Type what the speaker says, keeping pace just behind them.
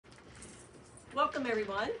Welcome,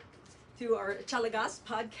 everyone, to our Chalagas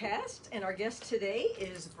podcast. And our guest today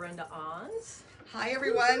is Brenda Ons. Hi,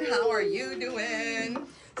 everyone. How are you doing?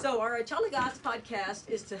 So, our Chalagas podcast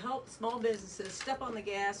is to help small businesses step on the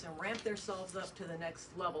gas and ramp themselves up to the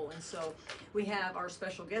next level. And so, we have our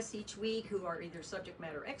special guests each week who are either subject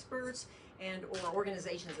matter experts and or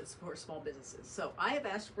organizations that support small businesses. So, I have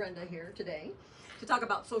asked Brenda here today to talk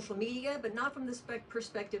about social media, but not from the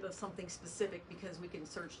perspective of something specific, because we can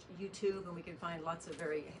search YouTube and we can find lots of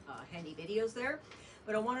very handy videos there.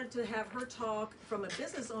 But I wanted to have her talk from a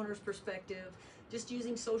business owner's perspective, just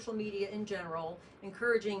using social media in general,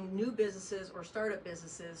 encouraging new businesses or startup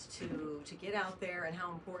businesses to get out there and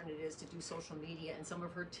how important it is to do social media, and some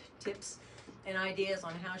of her tips and ideas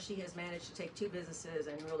on how she has managed to take two businesses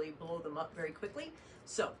and really blow them up very quickly.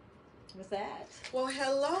 So, with that. Well,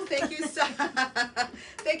 hello. Thank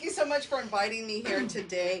you so much for inviting me here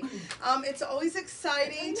today. It's always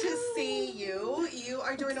exciting to see you. You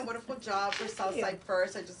are doing a wonderful job for Southside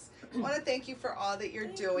First. I just want to thank you for all that you're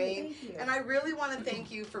doing. Thank you. And I really want to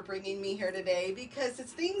thank you for bringing me here today, because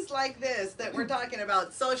it's things like this that we're talking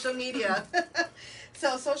about, social media.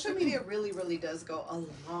 So social media really, really does go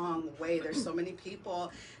a long way. There's so many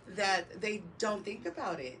people that they don't think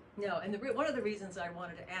about it. No, and one of the reasons I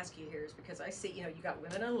wanted to ask you here is because I see, you got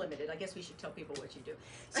Women Unlimited. I guess we should tell people what you do.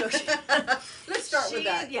 So Let's start with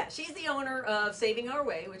that. Yeah, she's the owner of Saving Our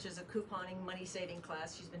Way, which is a couponing money saving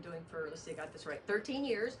class she's been doing for, let's see, I got this right, 13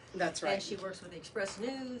 years. That's right. And she works with the Express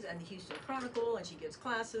News and the Houston Chronicle, and she gives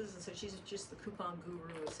classes, and so she's just the coupon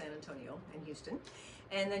guru of San Antonio and Houston.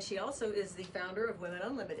 And then she also is the founder of Women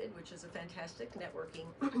Unlimited, which is a fantastic networking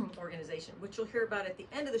organization, which you'll hear about at the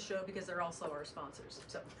end of the show, because they're also our sponsors.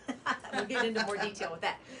 So we'll get into more detail with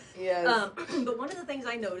that. Yes. But one of the things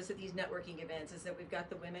I notice at these networking events is that we've got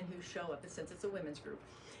the women who show up, since it's a women's group.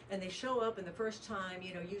 And they show up, and the first time,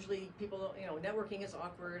 usually people, networking is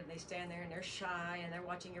awkward, and they stand there and they're shy, and they're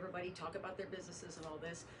watching everybody talk about their businesses and all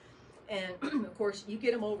this. And of course, you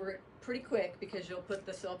get them over it pretty quick, because you'll put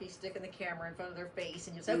the selfie stick in the camera in front of their face,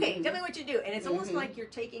 and you'll say, okay, tell me what you do. And it's almost like you're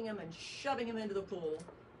taking them and shoving them into the pool,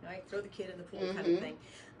 right? Throw the kid in the pool kind of thing.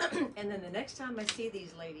 And then the next time I see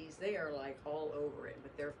these ladies, they are like all over it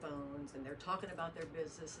with their phones, and they're talking about their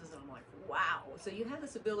businesses. And I'm like, wow. So you have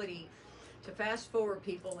this ability to fast forward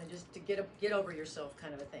people and just to get over yourself,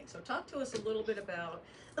 kind of a thing. So talk to us a little bit about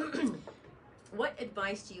what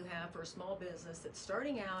advice do you have for a small business that's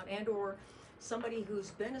starting out, and or somebody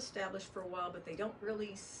who's been established for a while but they don't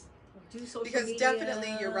really do social media? Because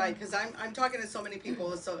definitely you're right, because I'm talking to so many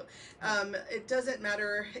people. So it doesn't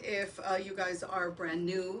matter if you guys are brand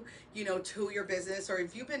new, to your business, or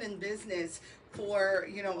if you've been in business for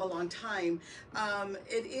a long time.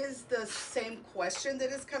 It is the same question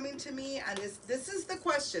that is coming to me, and this is the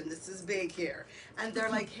question. This is big here, and they're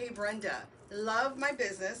like, hey, Brenda, love my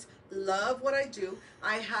business, love what I do.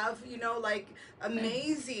 I have, like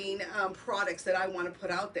amazing products that I want to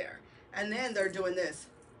put out there. And then they're doing this.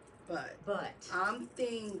 But I'm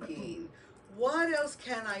thinking, what else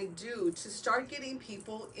can I do to start getting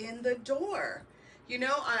people in the door?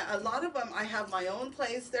 A lot of them, I have my own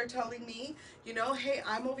place. They're telling me, hey,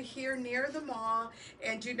 I'm over here near the mall,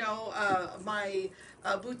 and my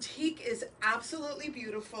boutique is absolutely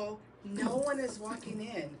beautiful. No one is walking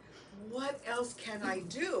in. What else can I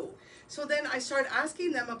do? So then I start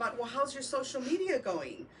asking them about, well, how's your social media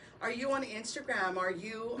going? Are you on Instagram? Are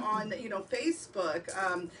you on,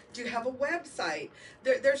 Facebook? Do you have a website?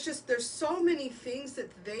 There's so many things that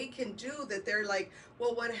they can do that they're like,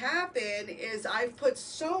 well, what happened is I've put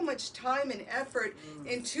so much time and effort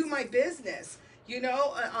into my business,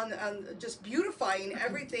 on just beautifying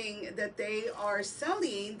everything that they are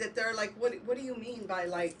selling, that they're like, what do you mean by,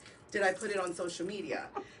 like, did I put it on social media?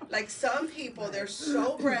 Like, some people, they're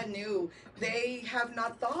so brand new, they have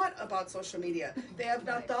not thought about social media. They have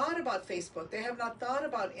not thought about Facebook. They have not thought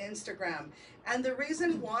about Instagram. And the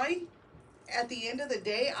reason why, at the end of the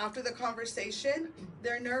day, after the conversation,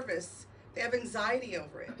 they're nervous. They have anxiety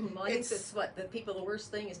over it. Well, I think that's the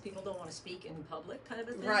worst thing is people don't want to speak in public, kind of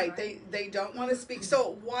a thing. Right. They don't want to speak.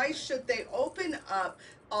 So why should they open up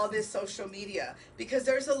all this social media? Because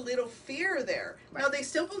there's a little fear there. Now, they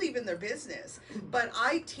still believe in their business, but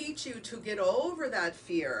I teach you to get over that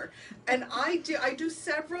fear. And I do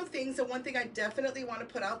several things, and one thing I definitely want to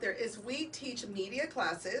put out there is we teach media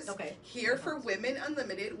classes here for Women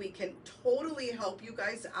Unlimited. We can totally help you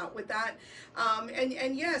guys out with that.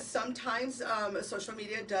 And yes, sometimes social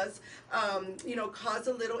media does cause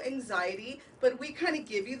a little anxiety, but we kind of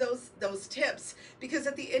give you those tips, because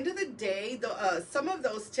at the end of the day, some of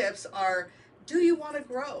those tips are, do you want to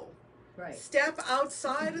grow? Right. Step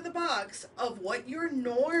outside of the box of what your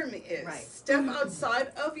norm is. Right. Step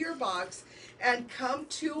outside of your box and come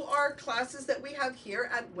to our classes that we have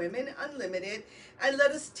here at Women Unlimited and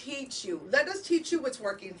let us teach you. Let us teach you what's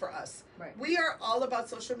working for us. Right. We are all about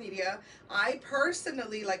social media. I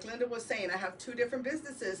personally, like Linda was saying, I have 2 different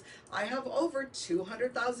businesses. I have over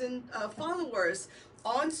 200,000 followers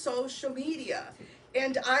on social media.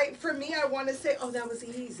 And for me, I want to say, oh, that was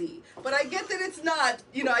easy. But I get that it's not.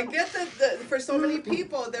 You know, I get that for so many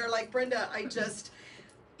people, they're like, Brenda,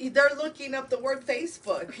 they're looking up the word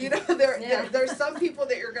Facebook. You know, there's some people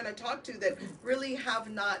that you're going to talk to that really have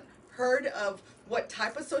not heard of what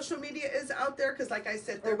type of social media is out there, because like I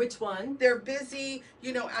said, Or which one? They're busy,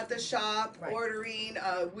 you know, at the shop, Right. ordering.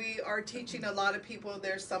 We are teaching a lot of people.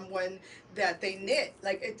 There's someone that they knit.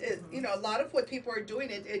 Like it you know, a lot of what people are doing,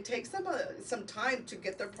 it takes them some time to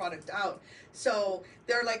get their product out. So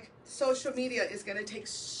they're like, social media is going to take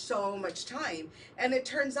so much time. And it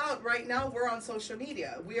turns out right now we're on social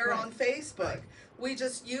media. We are Right. on Facebook. We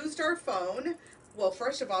just used our phone. Well,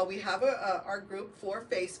 first of all, we have our group for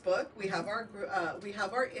Facebook. We have our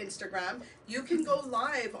Instagram. You can go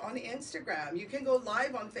live on Instagram. You can go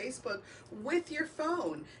live on Facebook with your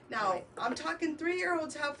phone. Now, Right. I'm talking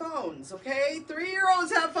 3-year-olds have phones, okay?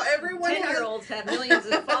 3-year-olds have phones. Everyone 10-year-olds have millions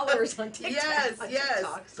of followers on TikTok. Yes, on yes.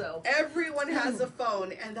 TikTok, so. Everyone has a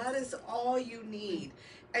phone, and that is all you need.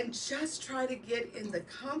 And just try to get in the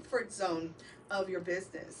comfort zone of your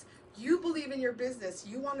business. You believe in your business.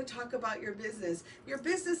 You want to talk about your business. Your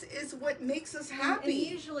business is what makes us happy.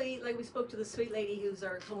 And usually, like we spoke to the sweet lady who's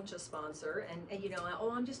our Concha sponsor, and you know,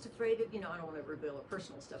 oh, I'm just afraid of, you know, I don't want to reveal her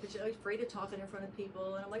personal stuff, but she's afraid of talking in front of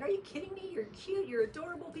people. And I'm like, are you kidding me? You're cute. You're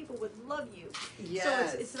adorable. People would love you.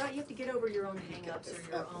 Yes. So it's not, you have to get over your own hang-ups or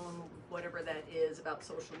your own whatever that is about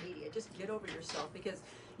social media. Just get over yourself, because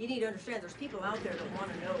you need to understand there's people out there that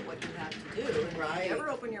want to know what you have to do. And Right. if you never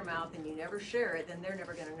open your mouth and you never share it, then they're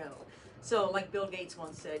never going to know. So like Bill Gates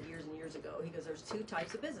once said years and years ago, he goes, there's 2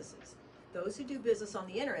 types of businesses. Those who do business on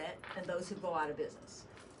the internet and those who go out of business.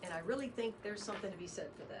 And I really think there's something to be said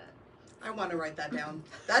for that. I want to write that down.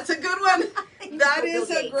 That's a good one. That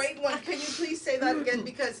is a great one. Can you please say that again?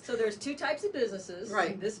 Because So there's 2 types of businesses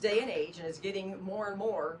Right. in this day and age, and it's getting more and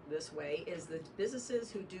more this way, is the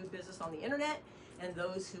businesses who do business on the internet and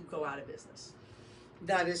those who go out of business.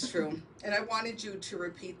 that is true. And I wanted you to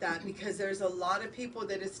repeat that, because there's a lot of people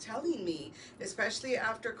that is telling me, especially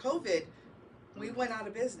after COVID, we went out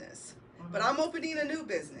of business. But I'm opening a new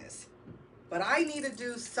business. But I need to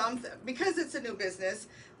do something, because it's a new business.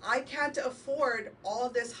 I can't afford all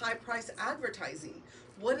this high price advertising.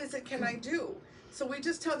 What is it can I do? So we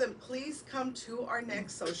just tell them, please come to our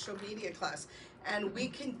next social media class and we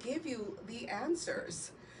can give you the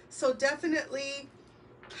answers. So definitely,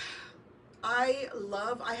 I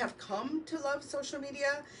have come to love social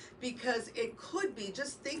media, because it could be,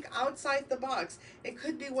 just think outside the box. It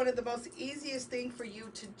could be one of the most easiest thing for you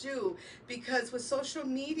to do, because with social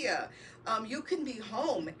media, you can be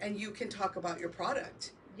home and you can talk about your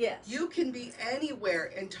product. Yes. You can be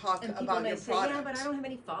anywhere and talk And people about may your say, product. yeah, but I don't have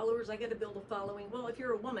any followers. I got to build a following. Well, if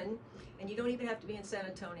you're a woman, and you don't even have to be in San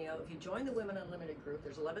Antonio, if you join the Women Unlimited group,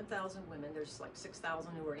 there's 11,000 women. There's like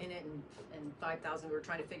 6,000 who are in it, and 5,000 who are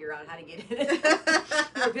trying to figure out how to get in it.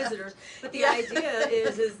 Who are visitors. But the Yeah. idea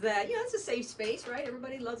is that, you know, it's a safe space, right?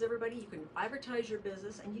 Everybody loves everybody. You can advertise your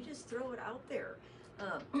business, and you just throw it out there.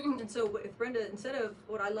 And so if Brenda, instead of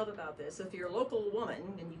what I love about this, if you're a local woman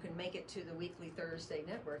and you can make it to the weekly Thursday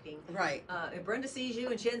networking, Right. if Brenda sees you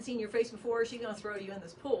and she hadn't seen your face before, she's going to throw you in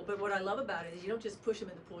this pool. But what I love about it is you don't just push them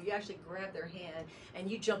in the pool. You actually grab their hand and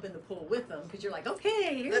you jump in the pool with them, because you're like,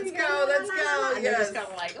 okay, here Let's we go, let's go. And they're just Yes.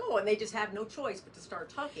 kind of like, oh, and they just have no choice but to start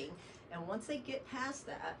talking. And once they get past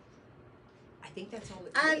that, I think that's all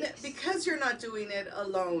it And takes. because you're not doing it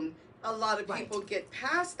alone, a lot of Right. people get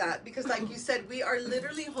past that, because like you said, we are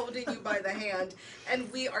literally holding you by the hand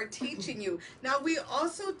and we are teaching you. Now we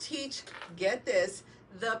also teach, get this,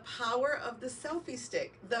 the power of the selfie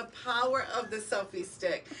stick. The power of the selfie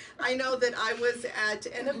stick. I know that I was at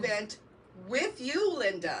an event with you,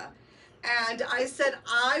 Linda, and I said,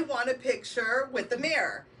 I want a picture with the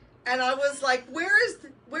mayor. And I was like, where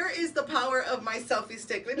is the power of my selfie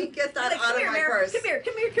stick? Let me get that Like, out of my purse. Come here.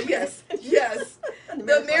 Yes, yes. And The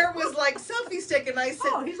mayor's mayor like, was like, selfie stick, and I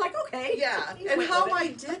said, oh, he's like, okay. yeah. He And went how with it. I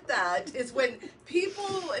did that is when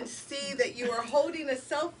people see that you are holding a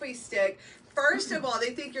selfie stick First of all,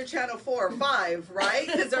 they think you're channel 4 or 5, right?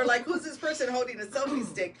 Because they're like, who's this person holding a selfie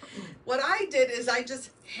stick? What I did is I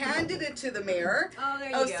just handed it to the mayor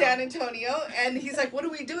of San Antonio, and he's like, what are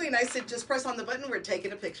we doing? I said, just press on the button, we're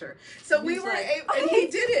taking a picture. So we were able, and he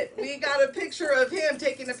did it. We got a picture of him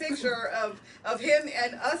taking a picture of him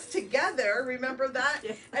and us together, remember that?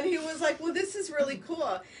 Yeah. And he was like, well, this is really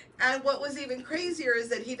cool. And what was even crazier is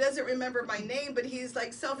that he doesn't remember my name, but he's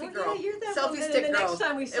like, selfie girl, yeah, you're that selfie one. stick and the girl. next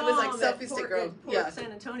time we saw it was like him selfie at stick girl. Port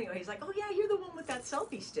San Antonio, he's like, oh yeah, you're the one with that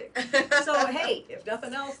selfie stick. So hey, if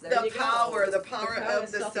nothing else, there you go. The power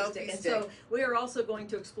of the selfie stick. And so we are also going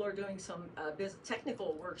to explore doing some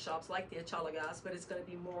technical workshops like the Achalagas, but it's going to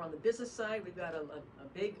be more on the business side. We've got a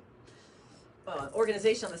big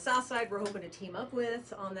organization on the south side we're hoping to team up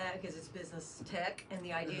with on that because it's business tech, and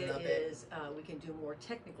the idea is we can do more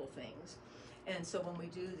technical things. And so when we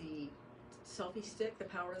do the selfie stick, the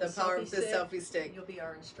power of the selfie stick, you'll be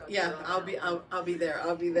our instructor. Yeah, I'll be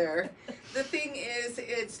there. The thing is,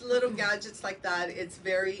 it's little gadgets like that. It's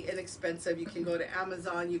very inexpensive. You can go to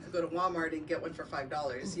Amazon, you could go to Walmart and get one for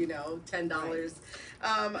 $5, you know, $10.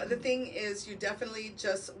 Right. The thing is, you definitely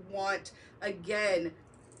just want, again,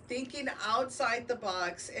 thinking outside the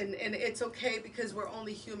box, and it's okay because we're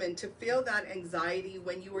only human, to feel that anxiety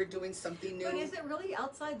when you are doing something new. But is it really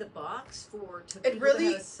outside the box to it people really,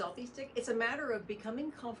 that have a selfie stick? It's a matter of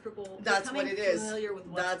becoming comfortable, that's becoming what it familiar is. with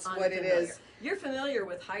what's That's unfamiliar. what it is. You're familiar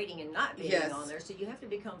with hiding and not being yes. on there, so you have to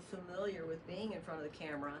become familiar with being in front of the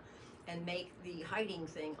camera and make the hiding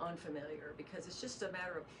thing unfamiliar, because it's just a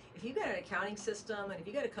matter of, if you got an accounting system and if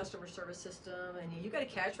you got a customer service system and you got a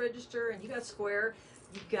cash register and you got Square,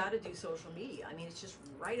 you've got to do social media. I mean, it's just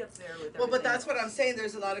right up there with everything. Well, but that's else. what I'm saying.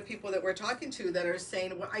 There's a lot of people that we're talking to that are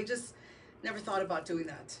saying, well, I just never thought about doing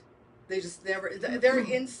that. They just never, they're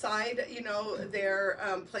inside, you know, their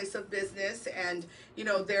place of business, and, you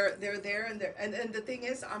know, they're there, and the thing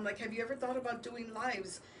is, I'm like, have you ever thought about doing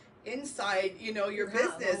lives inside, you know, your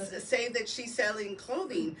business? Say that she's selling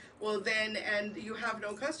clothing, well then, and you have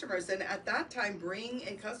no customers, and at that time bring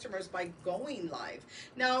in customers by going live.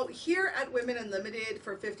 Now here at Women Unlimited,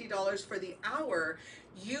 for $50 for the hour,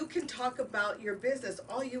 you can talk about your business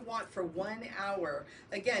all you want for 1 hour.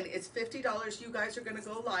 Again, it's $50. You guys are going to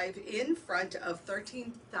go live in front of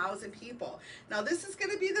 13,000 people. Now this is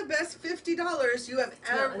going to be the best $50 you have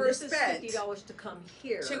ever spent. This is $50 to come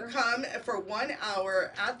here. To come for 1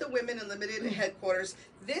 hour at the Women Unlimited headquarters.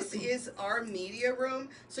 This is our media room.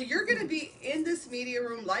 So you're going to be in this media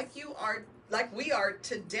room like we are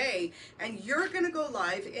today, and you're going to go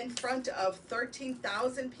live in front of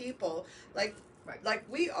 13,000 people like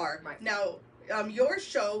we are. Right. Now, your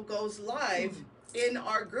show goes live in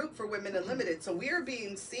our group for Women Unlimited, so we are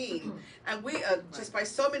being seen, and we just by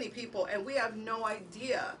so many people, and we have no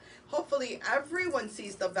idea. Hopefully everyone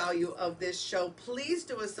sees the value of this show. Please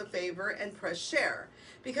do us a favor and press share,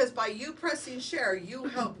 because by you pressing share, you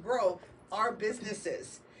help grow our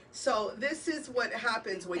businesses. So this is what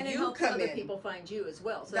happens when you come in. Other people find you as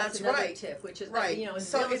well. So that's another right. tip, which is right. You know, in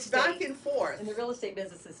so real it's estate, back and forth. In the real estate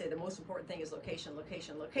business, they say the most important thing is location,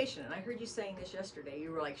 location, location. And I heard you saying this yesterday.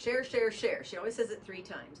 You were like, share, share, share. She always says it 3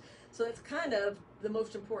 times. So that's kind of the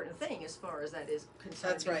most important thing as far as that is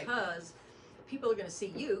concerned. That's right. Because people are going to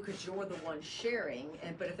see you because you're the one sharing,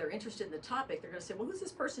 but if they're interested in the topic, they're going to say, well, who's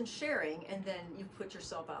this person sharing? And then you put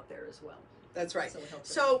yourself out there as well. That's right.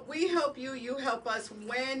 So we help you, you help us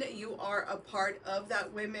when you are a part of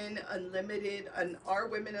that Women Unlimited, our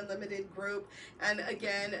Women Unlimited group. And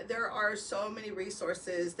again, there are so many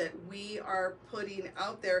resources that we are putting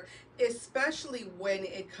out there, especially when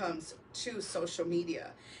it comes to social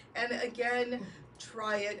media. And again,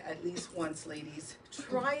 try it at least once, ladies.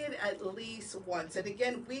 Try it at least once. And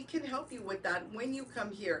again, we can help you with that when you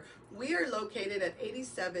come here. We are located at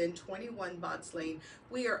 8721 Botts Lane.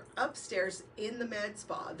 We are upstairs in the Med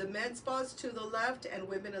Spa. The Med Spa is to the left, and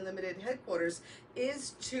Women Unlimited headquarters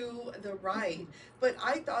is to the right. But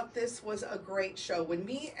I thought this was a great show. When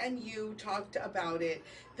me and you talked about it,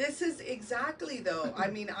 this is exactly though. I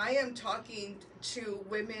mean, I am talking to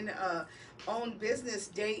women own business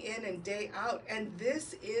day in and day out, and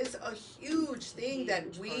this is a huge thing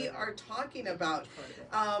that we are talking about.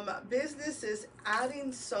 Businesses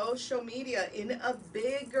adding social media in a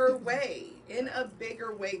bigger way,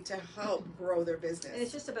 to help grow their business. And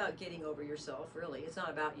it's just about getting over yourself, really. It's not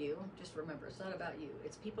about you. Just remember, it's not about you.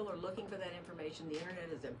 It's people are looking for that information. The internet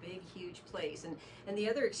is a big, huge place. And the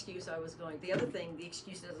other excuse the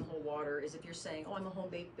excuse that doesn't hold water is if you're saying, oh, I'm a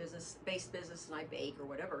home-based business and I bake or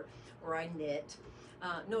whatever, or I knit.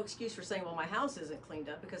 No excuse for saying, well, my house isn't cleaned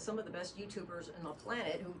up, because some of the best YouTubers on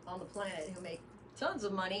the planet who make tons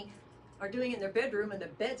of money are doing it in their bedroom and the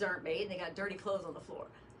beds aren't made and they got dirty clothes on the floor.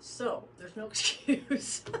 So there's no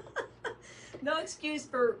excuse. No excuse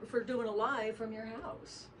for doing a live from your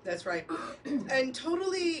house. That's right. And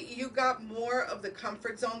totally, you got more of the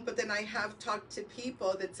comfort zone, but then I have talked to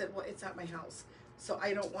people that said, well, it's at my house, so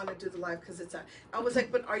I don't want to do the live because it's at, I was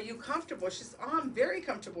like, but are you comfortable? She's, oh, I'm very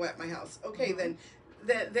comfortable at my house. Okay, then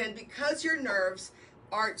because your nerves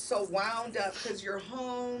aren't so wound up because you're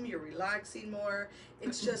home, you're relaxing more,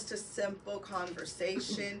 it's just a simple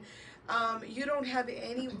conversation. You don't have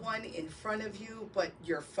anyone in front of you but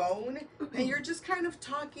your phone, and you're just kind of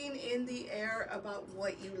talking in the air about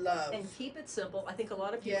what you love. And keep it simple. I think a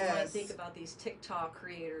lot of people might think about these TikTok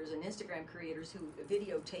creators and Instagram creators who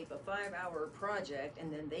videotape a 5-hour project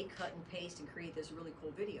and then they cut and paste and create this really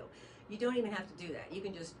cool video. You don't even have to do that. You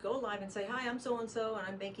can just go live and say, hi, I'm so-and-so, and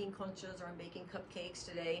I'm baking conchas or I'm baking cupcakes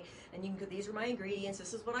today, and you can, these are my ingredients,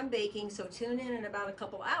 this is what I'm baking, so tune in about a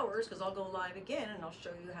couple hours because I'll go live again and I'll show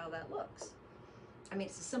you how that looks. I mean,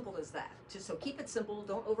 it's as simple as that. Just so keep it simple,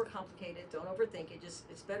 don't overcomplicate it, don't overthink it, just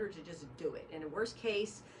it's better to just do it. In a worst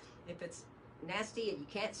case, if it's nasty and you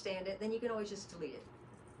can't stand it, then you can always just delete it.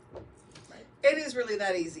 Right. It is really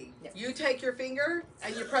that easy. Yep. You take your finger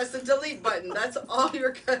and you press the delete button. That's all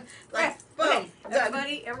you're gonna, like, boom, okay.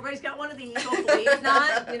 done. Everybody's got one of these, hopefully. If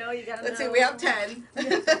not, you know, you gotta Let's know. see, we have 10.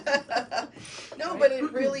 No, but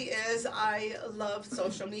it really is. I love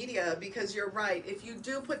social media because you're right. If you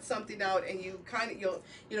do put something out and you kind of,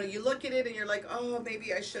 you look at it and you're like, oh,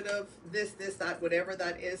 maybe I should have this, that, whatever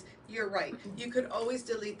that is. You're right. You could always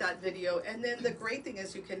delete that video, and then the great thing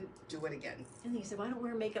is you can do it again. And then you say, well, I don't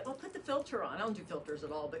wear makeup. Well, put the filter on. I don't do filters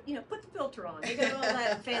at all, but you know, put the filter on. They got all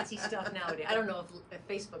that fancy stuff nowadays. I don't know if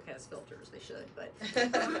Facebook has filters. They should, but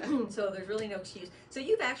so there's really no excuse. So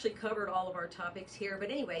you've actually covered all of our topics here, but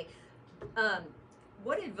anyway,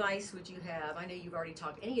 what advice would you have? I know you've already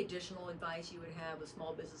talked. Any additional advice you would have with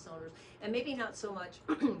small business owners, and maybe not so much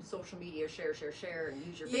social media, share, and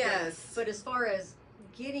use your video, Yes. but as far as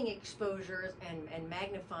getting exposure and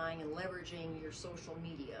magnifying and leveraging your social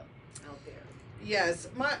media out there. Yes,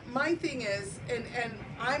 my thing is, and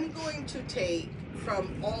I'm going to take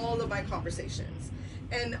from all of my conversations,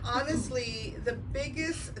 and honestly, the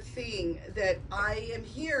biggest thing that I am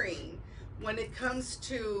hearing when it comes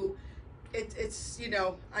to it's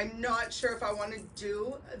I'm not sure if I want to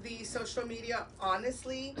do the social media,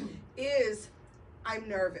 honestly, is I'm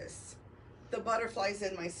nervous. The butterflies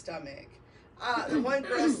in my stomach. The one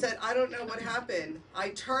girl said, I don't know what happened. I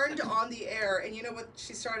turned on the air, and you know what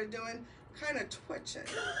she started doing? Kind of twitching.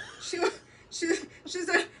 She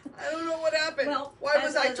said, I don't know what happened. Well, why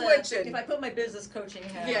was I twitching? If I put my business coaching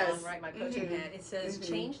hat on, right, my coaching hat, it says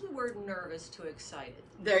change the word nervous to excited.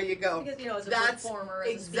 There you go. Because, as a that's performer,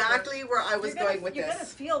 as exactly a speaker, where I was going with you're this. You're going to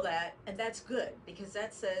feel that, and that's good, because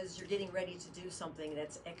that says you're getting ready to do something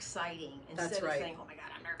that's exciting instead of saying, oh my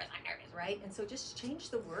God, I'm nervous, right? And so just change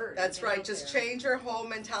the word. That's right. Just change your whole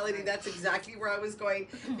mentality. Right. That's exactly where I was going.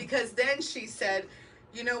 Because then she said,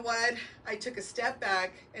 you know what? I took a step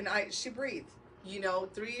back and she breathed,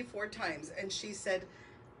 3-4 times. And she said,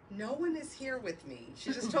 no one is here with me.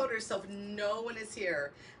 She just told herself, no one is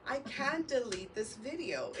here. I can't delete this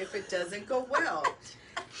video if it doesn't go well.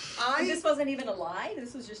 This wasn't even a lie?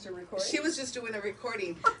 This was just a recording? She was just doing a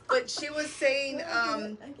recording. But she was saying,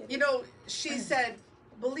 she said,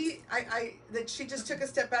 that she just took a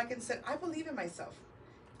step back and said, I believe in myself.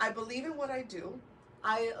 I believe in what I do.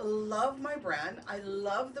 I love my brand. I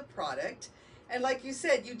love the product. And like you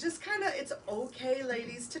said, you just kind of, it's okay,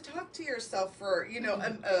 ladies, to talk to yourself for,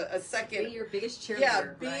 a second. Be your biggest cheerleader. Yeah,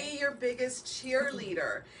 be your biggest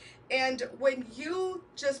cheerleader. And when you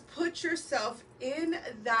just put yourself in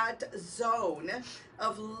that zone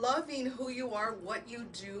of loving who you are, what you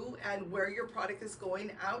do, and where your product is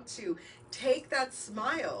going out to, take that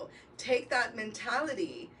smile, take that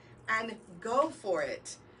mentality, and go for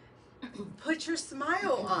it. Put your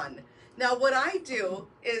smile on. Now, what I do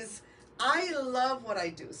is I love what I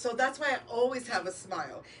do. So that's why I always have a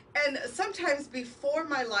smile. And sometimes before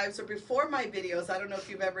my lives or before my videos, I don't know if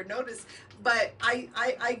you've ever noticed, but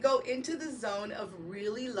I go into the zone of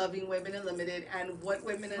really loving Women Unlimited and what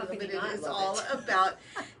Women Unlimited is all about.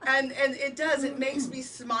 And it does. It makes me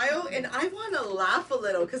smile. And I want to laugh a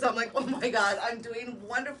little because I'm like, oh my God, I'm doing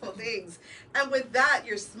wonderful things. And with that,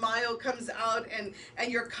 your smile comes out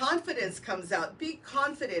and your confidence comes out. Be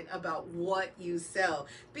confident about what you sell.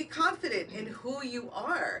 Be confident in who you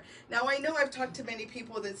are. Now, I know I've talked to many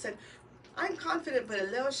people that said, I'm confident but a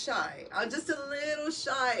little shy. I'm just a little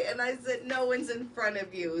shy. And I said, no one's in front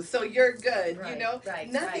of you, so you're good.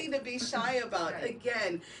 Nothing to be shy about.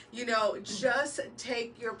 Again, just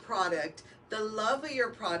take your product, the love of your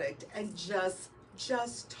product, and just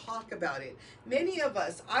talk about it. Many of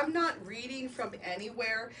us, I'm not reading from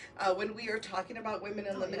anywhere when we are talking about Women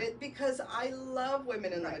Unlimited, because I love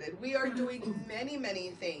Women Unlimited. We are doing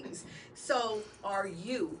many things. So are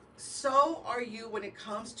you. So are you when it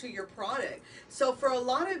comes to your product. So for a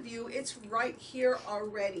lot of you, it's right here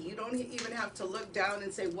already. You don't even have to look down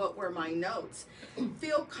and say, what were my notes?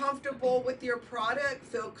 Feel comfortable with your product.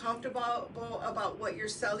 Feel comfortable about what you're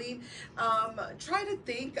selling. Try to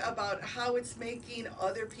think about how it's making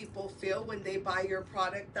other people feel when they buy your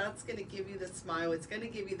product. That's going to give you the smile. It's going to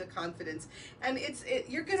give you the confidence. And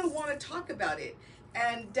you're going to want to talk about it.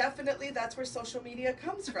 And definitely that's where social media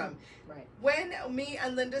comes from. Right. When me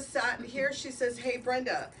and Linda sat here, she says, hey,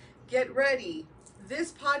 Brenda, get ready.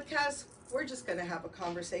 This podcast, we're just going to have a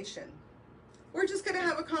conversation. We're just going to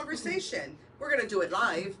have a conversation. We're going to do it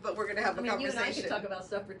live, but we're going to have a conversation. You and I could talk about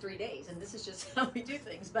stuff for 3 days, and this is just how we do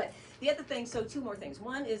things. But the other thing, so 2 more things.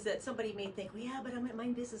 One is that somebody may think, well, yeah, but my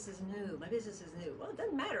business is new. My business is new. Well, it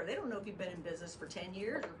doesn't matter. They don't know if you've been in business for 10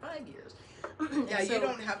 years or 5 years. Yeah, so you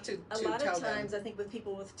don't have to a lot tell of times, them. I think with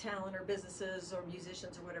people with talent or businesses or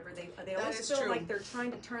musicians or whatever, they That always is feel true. like they're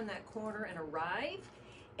trying to turn that corner and arrive.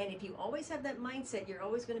 And if you always have that mindset, you're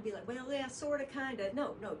always going to be like, well, yeah, sort of, kind of.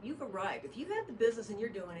 No, you've arrived. If you have the business and you're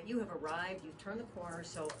doing it, you have arrived. You've turned the corner,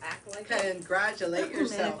 so act like it. Congratulate And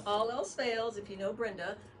yourself. if all else fails, if you know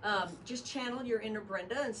Brenda, just channel your inner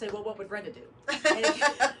Brenda and say, well, what would Brenda do? And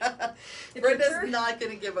if Brenda's not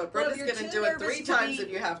going to give up. Well, Brenda's if going you're to too do it nervous 3 to times be- if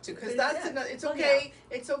you have to, because Yeah. it's Well, okay.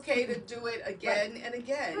 It's okay to do it again and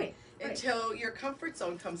again Right. until your comfort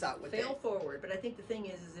zone comes out with fail it. forward. But I think the thing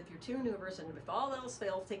is if you're too nervous and if all else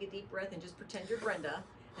fails, take a deep breath and just pretend you're Brenda,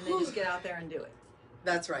 and then just get out there and do it.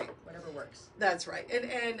 That's right. Whatever works. That's right.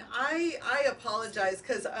 And I apologize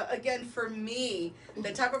because, again, for me,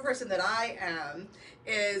 the type of person that I am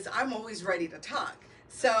is I'm always ready to talk.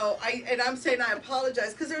 So I'm saying I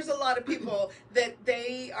apologize because there's a lot of people that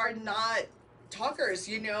they are not talkers,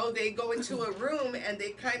 you know. They go into a room and they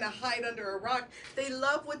kind of hide under a rock. They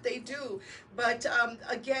love what they do. But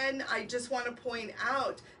again, I just want to point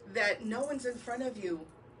out that no one's in front of you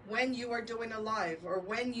when you are doing a live or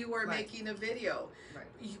when you are Right. making a video. Right.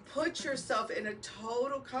 You put yourself in a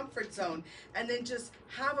total comfort zone and then just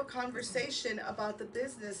have a conversation about the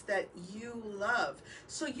business that you love.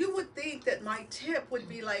 So you would think that my tip would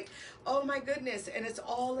be like, oh my goodness, and it's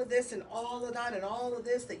all of this and all of that and all of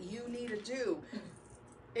this that you need to do.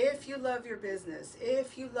 If you love your business,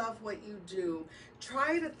 if you love what you do,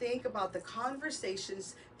 try to think about the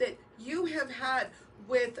conversations that you have had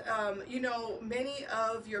with, many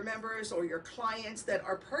of your members or your clients that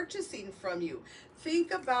are purchasing from you.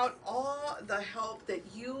 Think about all the help that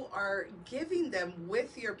you are giving them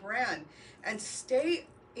with your brand and stay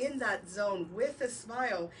in that zone with a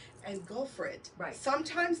smile and go for it. Right.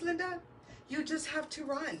 Sometimes, Linda, you just have to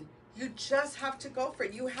run. You just have to go for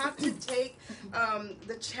it. You have to take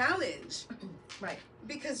the challenge. Right.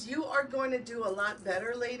 Because you are going to do a lot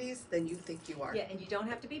better, ladies, than you think you are. Yeah, and you don't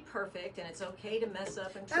have to be perfect, and it's okay to mess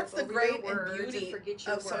up and trip That's the over great your words and beauty and forget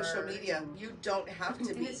your of social words. media. You don't have to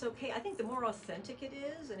And be. it's okay. I think the more authentic it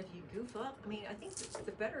is, and if you goof up, I mean, I think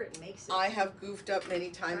the better it makes it. I have goofed up many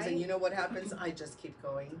times, Right? and you know what happens? I just keep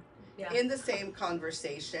going. Yeah. In the same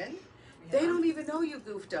conversation. Yeah. They don't even know you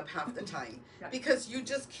goofed up half the time Right. because you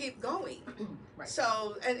just keep going. Right.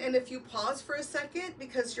 So, and if you pause for a second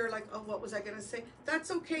because you're like, oh, what was I going to say?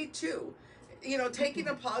 That's okay too. You know, taking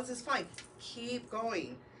a pause is fine. Keep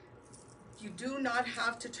going. You do not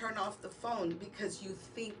have to turn off the phone because you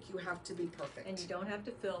think you have to be perfect. And you don't have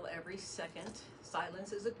to fill every second.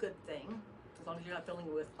 Silence is a good thing, as long as you're not filling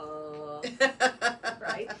it with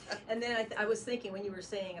right? And then I was thinking when you were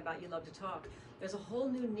saying about you love to talk, there's a whole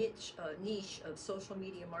new niche of social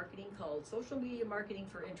media marketing called social media marketing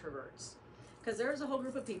for introverts. Because there's a whole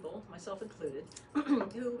group of people, myself included, who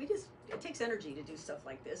it takes energy to do stuff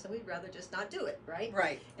like this, and we'd rather just not do it, right?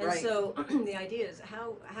 Right, And right. so the idea is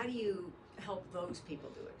how do you help those people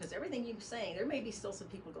do it? Because everything you're saying, there may be still some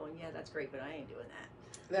people going, yeah, that's great, but I ain't doing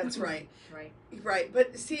that. That's right. Right. Right.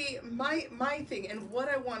 But see, my thing and what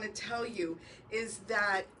I want to tell you is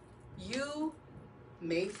that you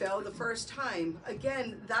may fail the first time.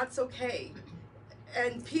 Again, that's okay.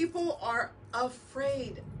 And people are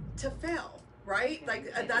afraid to fail. Right?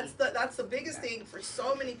 Like that's the biggest thing for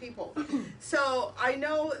so many people. So I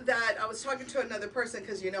know that I was talking to another person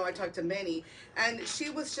because I talked to many, and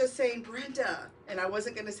she was just saying, Brenda, and I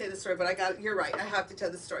wasn't going to say the story, but you're right, I have to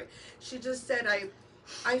tell the story. She just said,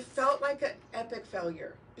 I felt like an epic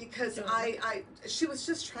failure because she was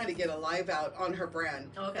just trying to get a live out on her brand.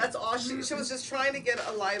 Okay. That's all she was just trying to get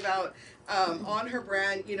a live out on her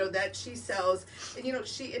brand, you know, that she sells. And, you know,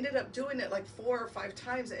 she ended up doing it like 4 or 5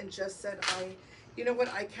 times and just said, you know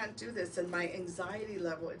what, I can't do this. And my anxiety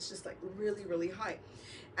level, it's just like really, really high.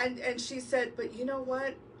 And she said, but you know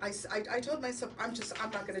what? I told myself, I'm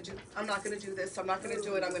not gonna do this. I'm not gonna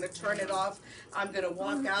do it. I'm gonna turn it off. I'm gonna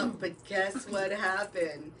walk out. But guess what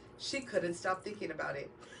happened? She couldn't stop thinking about it.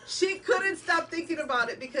 She couldn't stop thinking about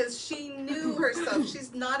it because she knew herself.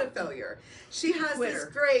 She's not a failure. She has this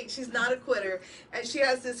great, she's not a quitter, and she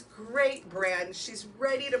has this great brand. She's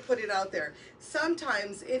ready to put it out there.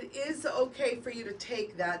 Sometimes it is okay for you to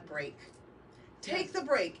take that break. Take the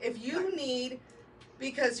break. If you need,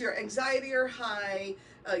 because your anxiety are high,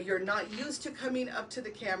 you're not used to coming up to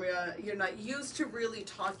the camera, you're not used to really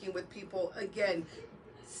talking with people, again,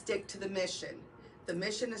 stick to the mission. The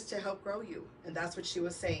mission is to help grow you, and that's what she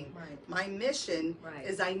was saying. Right. My mission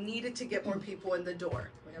is I needed to get more people in the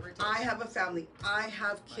door. I have a family. I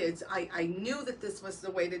have kids. I knew that this was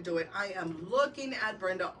the way to do it. I am looking at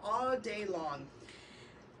Brenda all day long.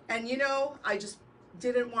 And you know, I just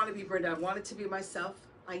didn't want to be Brenda. I wanted to be myself.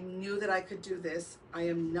 I knew that I could do this. I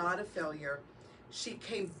am not a failure. She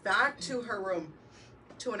came back to her room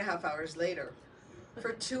 2.5 hours later.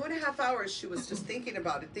 For 2.5 hours, she was just thinking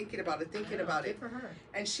about it. Good for her.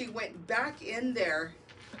 And she went back in there,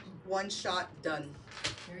 one shot, done.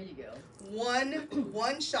 There you go.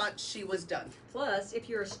 One shot, she was done. Plus, if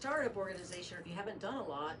you're a startup organization, or if you haven't done a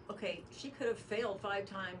lot, okay, she could have failed 5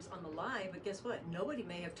 times on the live, but guess what? Nobody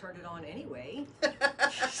may have turned it on anyway,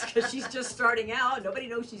 because she's just starting out. Nobody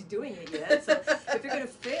knows she's doing it yet. So if you're going to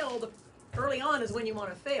fail, early on is when you want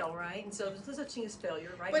to fail, right? And so there's no such thing as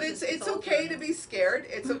failure, right? But it's okay to be scared.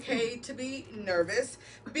 It's okay to be nervous,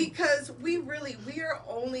 because we are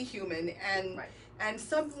only human, and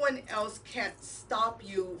someone else can't stop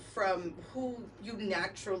you from who you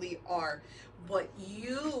naturally are. But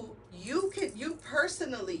you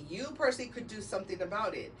personally could do something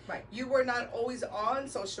about it. Right. You were not always on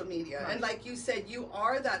social media, and like you said, you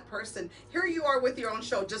are that person. Here you are with your own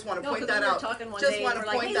show. Just want to point that out. Just want to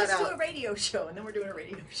point that out. Let's do a radio show, and then we're doing a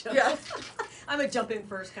radio show. Yeah. I'm a jump in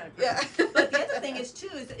first kind of person. Yeah. But the other thing is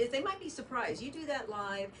too is they might be surprised. You do that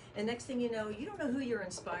live, and next thing you know, you don't know who you're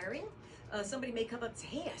inspiring. Somebody may come up and say,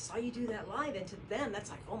 hey, I saw you do that live, and to them, that's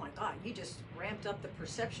like, oh my God, you just ramped up the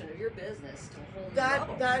perception of your business to a whole new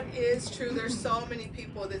level. That is true. There's so many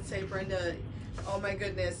people that say, Brenda, oh my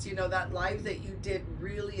goodness, you know, that live that you did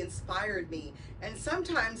really inspired me. And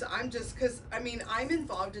sometimes I'm just, because, I mean, I'm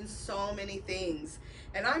involved in so many things.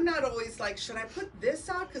 And I'm not always like, should I put this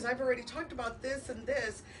out? Because I've already talked about this and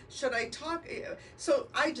this. Should I talk? So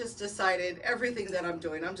I just decided everything that I'm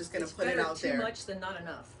doing, I'm just going to put it out there. Too much than not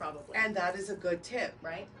enough, probably. And that is a good tip.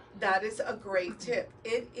 Right? That is a great tip.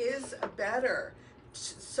 It is better,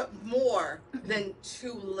 more than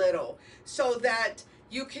too little, so that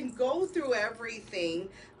you can go through everything.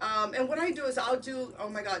 And what I do is I'll do, oh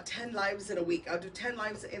my God, 10 lives in a week. I'll do 10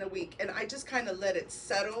 lives in a week. And I just kind of let it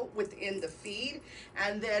settle within the feed.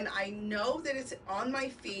 And then I know that it's on my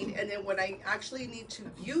feed. And then when I actually need to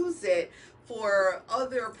use it for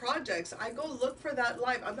other projects, I go look for that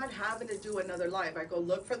live. I'm not having to do another live. I go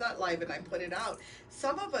look for that live and I put it out.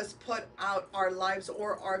 Some of us put out our lives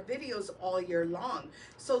or our videos all year long.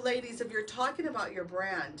 So ladies, if you're talking about your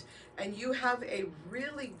brand and you have a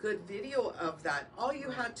really good video of that, all you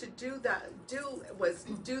had to do was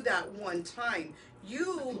do that one time.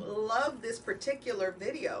 You love this particular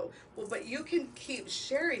video, well, but you can keep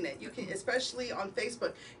sharing it. You can, especially on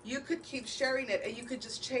Facebook, you could keep sharing it, and you could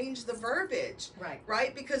just change the verbiage,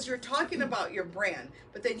 right? Because you're talking about your brand,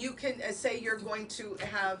 but then you can say you're going to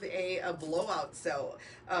have a blowout sale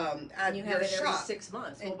at you your have it shop. every 6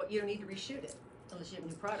 months. Well, but you don't need to reshoot it unless you have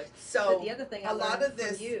new products. So but the other thing I learned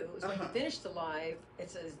from you is when you finish the live,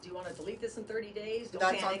 it says, do you want to delete this in 30 days? Don't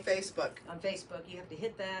That's panic. on Facebook. On Facebook, you have to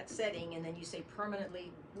hit that setting, and then you say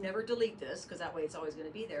permanently never delete this, because that way it's always going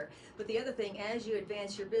to be there. But the other thing, as you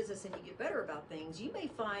advance your business and you get better about things, you may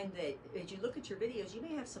find that as you look at your videos, you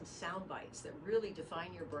may have some sound bites that really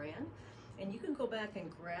define your brand. And you can go back and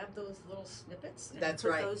grab those little snippets and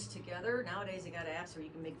put those together. Nowadays, they got apps where you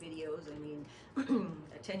can make videos. I mean,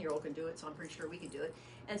 a 10-year-old can do it, so I'm pretty sure we can do it.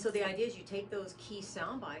 And so the idea is you take those key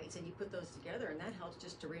sound bites and you put those together, and that helps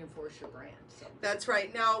just to reinforce your brand. So. That's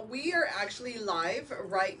right. Now, we are actually live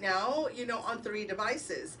right now, you know, on 3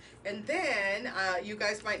 devices. And then you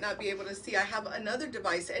guys might not be able to see, I have another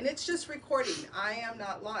device, and it's just recording. I am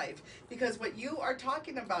not live, because what you are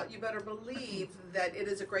talking about, you better believe that it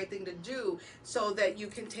is a great thing to do too, so that you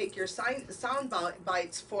can take your sound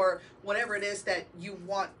bites for whatever it is that you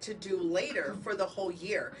want to do later for the whole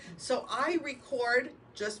year. So I record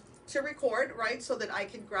just to record, right? So that I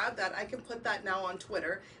can grab that. I can put that now on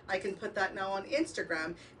Twitter. I can put that now on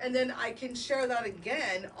Instagram. And then I can share that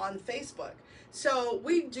again on Facebook. So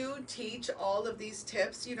we do teach all of these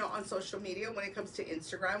tips, you know, on social media. When it comes to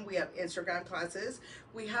Instagram, we have Instagram classes.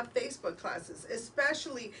 We have Facebook classes.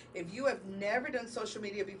 Especially if you have never done social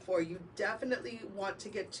media before, you definitely want to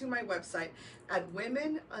get to my website at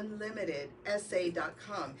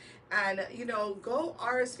womenunlimitedsa.com. And, you know, go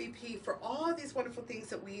RSVP for all these wonderful things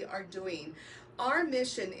that we are doing. Our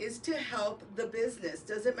mission is to help the business.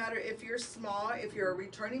 Doesn't matter if you're small, if you're a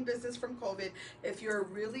returning business from COVID, if you're a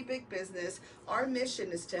really big business, our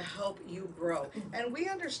mission is to help you grow. And we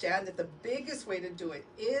understand that the biggest way to do it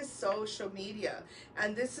is social media.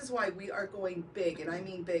 And this is why we are going big, and I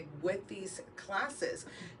mean big, with these classes.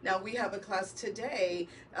 Now, we have a class today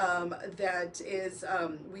that is,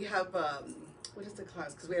 we have, what is the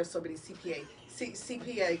class? Because we have so many CPA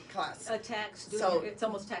class. So it's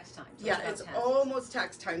almost tax time. So yeah, it's almost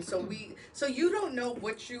tax time. So so you don't know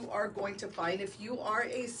what you are going to find. If you are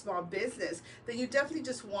a small business, then you definitely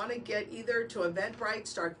just want to get either to Eventbrite,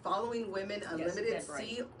 start following Women Unlimited,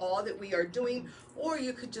 see all that we are doing, or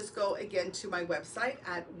you could just go again to my website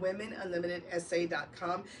at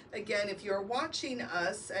womenunlimitedsa.com. Again, if you're watching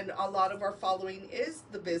us, and a lot of our following is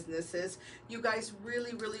the businesses, you guys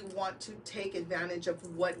really, really want to take advantage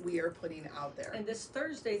of what we are putting out there. And this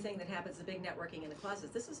Thursday thing that happens, the big networking in the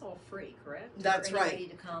classes, this is all free, correct? That's for anybody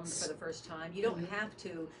to come for the first time. You don't have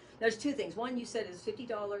to. There's two things. One, you said is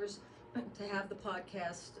 $50 to have the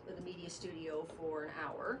podcast, the media studio for an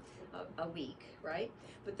hour a week, right?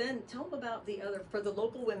 But then tell them about the other, for the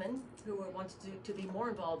local women who want to be more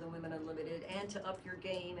involved in Women Unlimited and to up your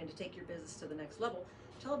game and to take your business to the next level.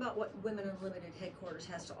 Tell about what Women Unlimited headquarters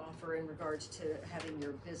has to offer in regards to having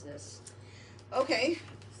your business. Okay.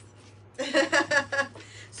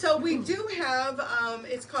 So we do have,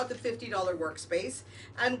 it's called the $50 workspace.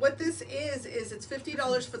 And what this is it's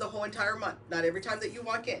 $50 for the whole entire month, not every time that you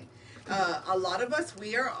walk in. A lot of us,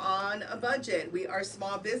 we are on a budget. We are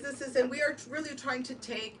small businesses, and we are really trying to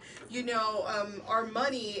take, you know, our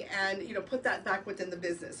money and, you know, put that back within the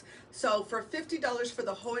business. So for $50 for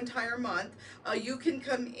the whole entire month, you can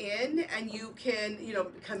come in and you can, you know,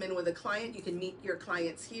 come in with a client. You can meet your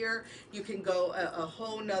clients here. You can go a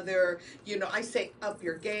whole nother, you know, I say up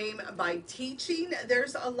your game by teaching.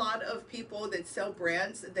 There's a lot of people that sell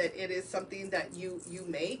brands that it is something that you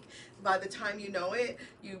make. By the time you know it,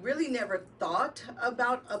 you really never thought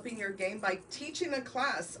about upping your game by teaching a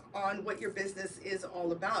class on what your business is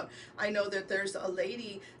all about. I know that there's a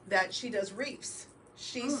lady that she does reefs.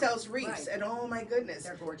 She sells reefs, and oh my goodness,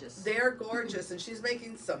 they're gorgeous. They're gorgeous, and she's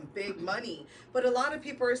making some big money. But a lot of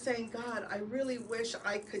people are saying, God, I really wish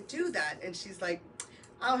I could do that. And she's like,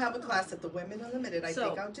 I'll have a class at the Women Unlimited. I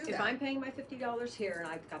think I'll do that. If I'm paying my $50 here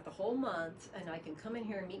and I've got the whole month and I can come in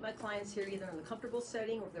here and meet my clients here either in the comfortable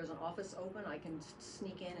setting or if there's an office open, I can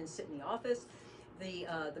sneak in and sit in the office. The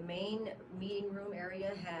main meeting room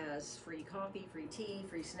area has free coffee, free tea,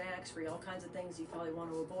 free snacks, free all kinds of things you probably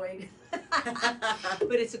want to avoid.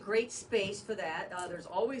 But it's a great space for that. There's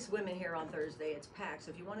always women here on Thursday. It's packed.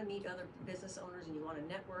 So if you want to meet other business owners and you want to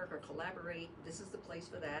network or collaborate, this is the place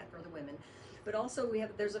for that, for the women. But also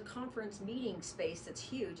there's a conference meeting space that's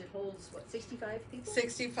huge. It holds, what, 65 people?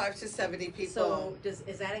 65 to 70 people. So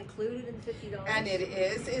is that included in the $50? And it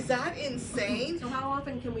is. Is that insane? So how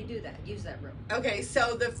often can we do that? Use that room? Okay,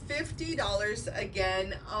 so the $50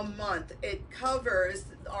 again a month, it covers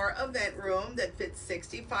our event room that fits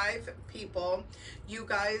 65 people. You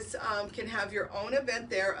guys can have your own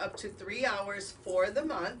event there up to 3 hours for the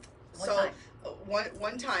month.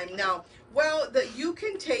 One time. Now, well, you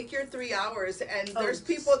can take your 3 hours, and there's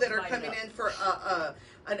people that are coming in for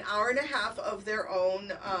an hour and a half of their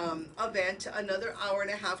own event, another hour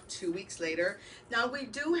and a half 2 weeks later. Now, we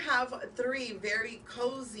do have 3 very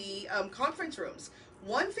cozy conference rooms.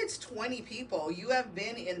 One fits 20 people. You have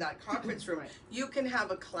been in that conference room. Right. You can have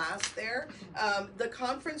a class there. The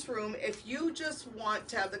conference room, if you just want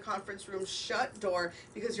to have the conference room shut door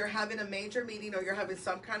because you're having a major meeting or you're having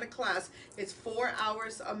some kind of class, it's 4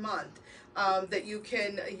 hours a month. That you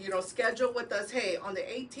can, you know, schedule with us. Hey, on the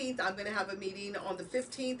 18th, I'm going to have a meeting. On the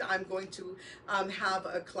 15th, I'm going to have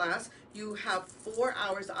a class. You have 4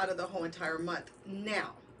 hours out of the whole entire month.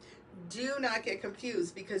 Now, do not get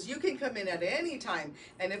confused, because you can come in at any time,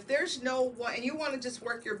 and if there's no one and you want to just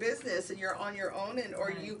work your business and you're on your own, and or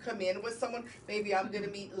Right. you come in with someone, maybe I'm going to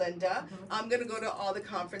meet Linda, I'm going to go to all the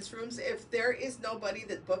conference rooms. If there is nobody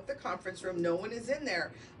that booked the conference room, no one is in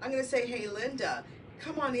there, I'm going to say, hey Linda,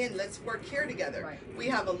 come on in, let's work here together. Right. We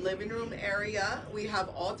have a living room area, we have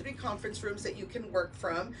all 3 conference rooms that you can work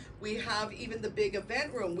from, we have even the big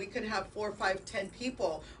event room. We could have 4, 5, 10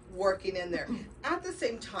 people working in there. At the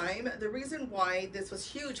same time, the reason why this was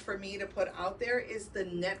huge for me to put out there is the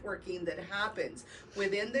networking that happens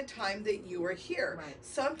within the time that you are here. Right.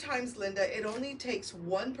 Sometimes, Linda, it only takes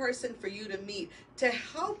one person for you to meet to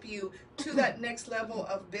help you to that next level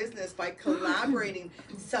of business by collaborating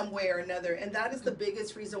some way or another. And that is the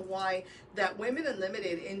biggest reason why that Women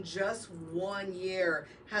Unlimited in just 1 year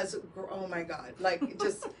has, oh my God, like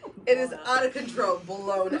just, it is out of control,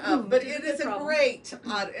 blown up. But it is a great,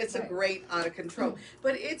 it's a great out of control.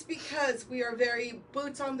 But it's because we are very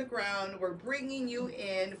boots on the ground. We're bringing you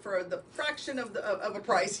in for the fraction of a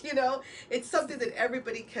price, you know? It's something that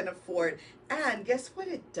everybody can afford. And guess what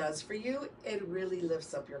it does for you? It really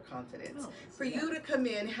lifts up your confidence. For you to come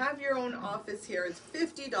in, have your own office here, it's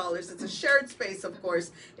 $50. It's a shared space, of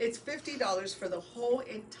course. It's $50 for the whole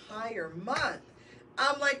entire month.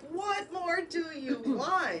 I'm like, what more do you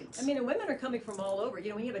want? I mean, and women are coming from all over. You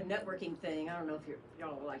know, when you have a networking thing, I don't know if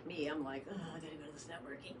y'all are like me. I'm like, oh, I gotta go to this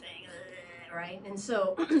networking thing, right? And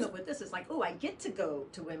so with this, it's like, oh, I get to go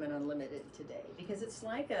to Women Unlimited today, because it's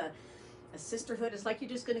like a sisterhood. It's like you're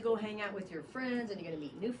just going to go hang out with your friends, and you're going to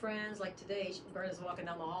meet new friends. Like today, Berna's walking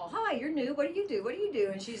down the hall. Hi, you're new. What do you do? What do you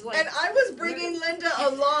do? And she's like, and I was bringing Linda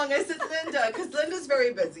along. I said, Linda, because Linda's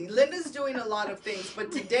very busy. Linda's doing a lot of things.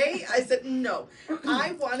 But today, I said, no,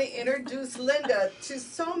 I want to introduce Linda to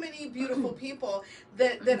so many beautiful people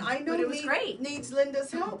that I know needs Linda's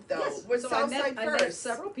help, though. Yes. With So Southside I met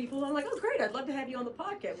several people. I'm like, oh, great. I'd love to have you on the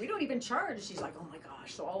podcast. We don't even charge. And she's like, oh my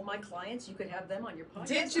gosh. So all my clients, you could have them on your podcast.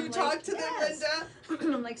 Did you talk to them, Linda?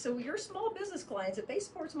 I'm like, so your small business clients, if they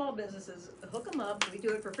support small businesses, hook them up. We do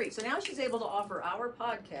it for free. So now she's able to offer our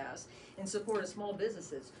podcast in support of small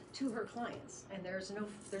businesses to her clients, and there's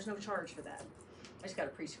no charge for that. I just got to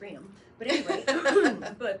pre-screen them. But anyway,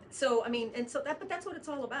 but so I mean, and so but that's what it's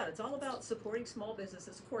all about. It's all about supporting small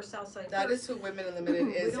businesses. Of course, Southside. That is who Women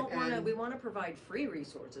Unlimited is. We want to provide free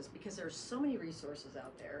resources, because there's so many resources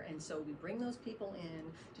out there, and so we bring those people in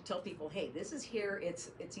to tell people, hey, this is here.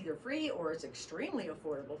 It's either free or it's extremely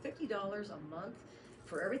affordable. $50 a month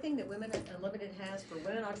for everything that Women Unlimited has for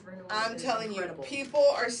women entrepreneurs. I'm telling you, people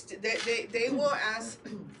are they will ask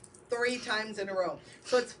 3 times in a row.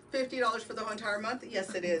 So it's $50 for the whole entire month?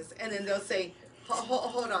 Yes, it is. And then they'll say,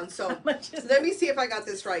 hold on. So let me see if I got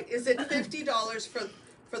this right. Is it $50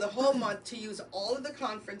 for the whole month to use all of the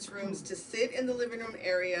conference rooms, to sit in the living room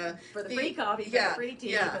area? For the free coffee, for the free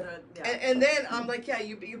tea. Yeah. And then I'm like, yeah,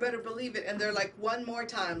 you better believe it. And they're like, one more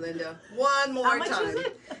time, Linda. One more time. How much is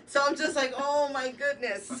it? So I'm just like, oh my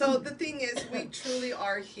goodness. So the thing is, we truly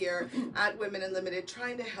are here at Women Unlimited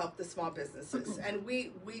trying to help the small businesses. And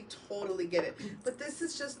we totally get it. But this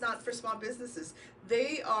is just not for small businesses.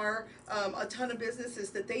 They are a ton of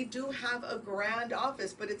businesses that they do have a grand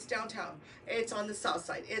office, but it's downtown. It's on the south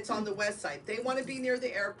side. It's on the west side. They want to be near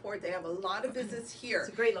the airport. They have a lot of business here. It's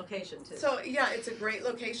a great location, too. So, yeah, it's a great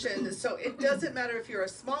location. So it doesn't matter if you're a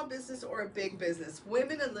small business or a big business.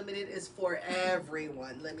 Women Unlimited is for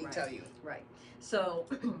everyone, let me tell you. Right. So,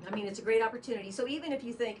 I mean, it's a great opportunity. So even if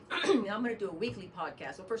you think, I'm going to do a weekly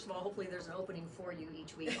podcast. Well, first of all, hopefully there's an opening for you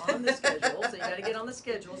each week on the schedule. So you got to get on the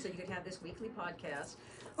schedule so you can have this weekly podcast,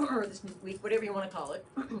 or this week, whatever you want to call it,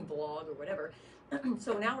 blog or whatever.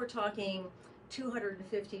 So now we're talking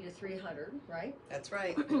 250 to 300, right? That's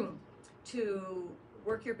right. To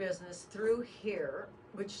work your business through here,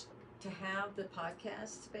 which to have the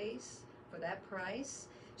podcast space for that price,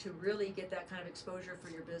 to really get that kind of exposure for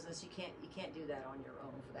your business, you can't do that on your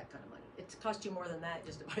own for that kind of money. It's cost you more than that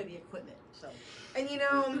just to buy the equipment. So, and you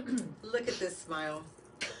know, look at this smile.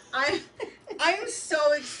 I am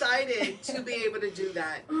so excited to be able to do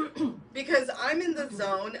that, because I'm in the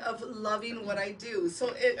zone of loving what I do.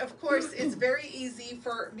 So of course it's very easy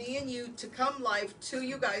for me and you to come live to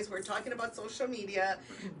you guys. We're talking about social media.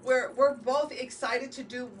 We're both excited to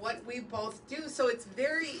do what we both do. So it's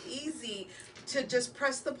very easy to just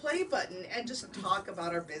press the play button and just talk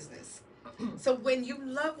about our business. So when you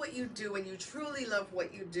love what you do and you truly love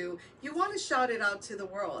what you do, you want to shout it out to the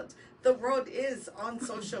world. The world is on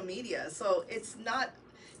social media, so it's not,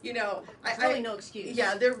 You know, There's really no excuse.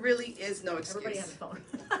 Yeah, there really is no excuse. Everybody has a phone.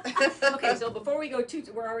 Okay, so before we go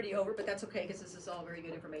we're already over, but that's okay because this is all very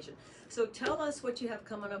good information. So tell us what you have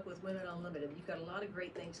coming up with Women Unlimited. You've got a lot of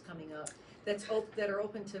great things coming up that are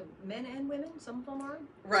open to men and women. Some of them are.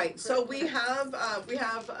 Right. So we have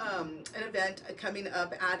an event coming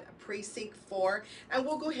up at Precinct 4, and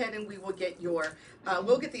we'll go ahead and we will get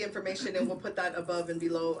we'll get the information and we'll put that above and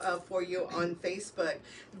below for you on Facebook.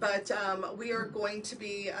 But we are going to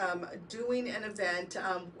be doing an event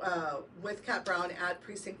with Kat Brown at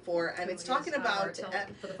Precinct 4, and it's talking about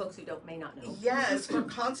for the folks who may not know. Yes, for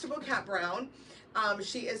Constable Kat Brown.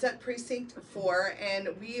 She is at Precinct 4, and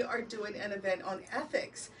we are doing an event on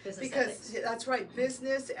ethics. Ethics. That's right,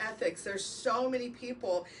 business ethics. There's so many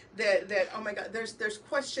people that oh my God, there's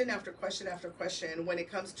question after question after question when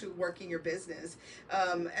it comes to working your business.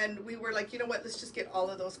 And we were like, you know what, let's just get all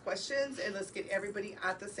of those questions and let's get everybody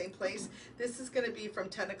at the same place. This is going to be from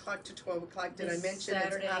 10 o'clock to 12 o'clock. Did I mention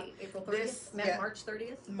Saturday, April 30th? March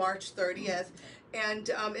 30th? March 30th. And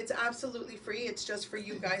it's absolutely free. It's just for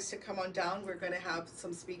you guys to come on down. We're going to have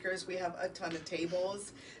some speakers. We have a ton of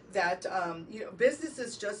tables that,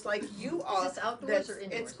 businesses just like you are. Is this outdoors or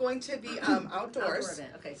indoors? It's going to be outdoors. Outdoor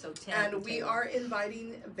event. Okay, so 10. And we are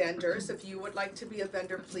inviting vendors. If you would like to be a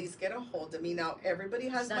vendor, please get a hold of me. Now, everybody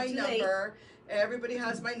has my number. Everybody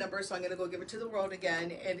has my number, so I'm going to go give it to the world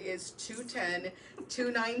again. It is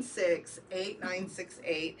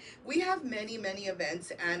 210-296-8968. We have many, many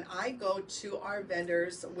events, and I go to our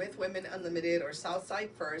vendors with Women Unlimited or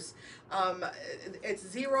Southside First. It's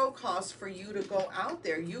zero cost for you to go out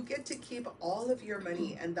there. You get to keep all of your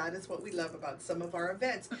money, and that is what we love about some of our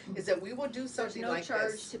events, is that we will do something like this. There's no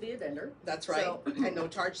charge to be a vendor. That's right, and no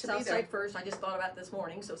charge to be there. Southside First, I just thought about this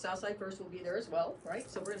morning, so Southside First will be there as well, right?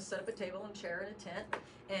 So we're going to set up a table and chair in a tent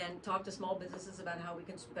and talk to small businesses about how we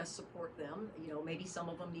can best support them. You know, maybe some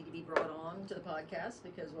of them need to be brought on to the podcast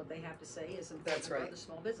because what they have to say is important for other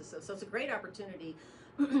small businesses. So it's a great opportunity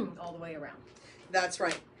all the way around. That's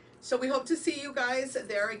right. So we hope to see you guys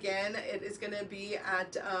there again. It is going to be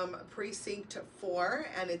at Precinct 4,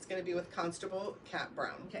 and it's going to be with Constable Kat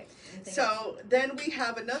Brown. Okay. So then we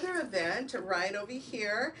have another event right over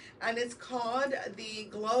here, and it's called the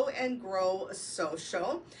Glow and Grow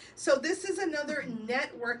Social. So this is another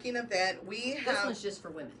networking event. We have this one's just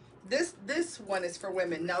for women. This one is for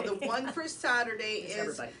women. Now the one for Saturday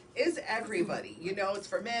is everybody. You know, it's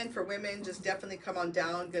for men, for women. Just definitely come on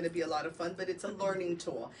down. Going to be a lot of fun, but it's a learning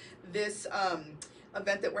tool. This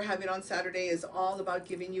event that we're having on Saturday is all about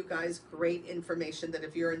giving you guys great information that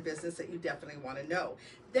if you're in business that you definitely want to know.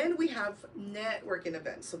 Then we have networking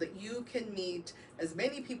events so that you can meet as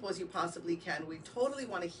many people as you possibly can. We totally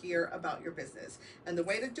want to hear about your business. And the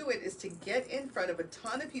way to do it is to get in front of a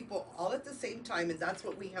ton of people all at the same time. And that's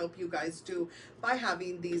what we help you guys do by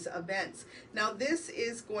having these events. Now, this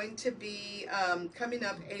is going to be coming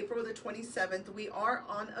up April the 27th. We are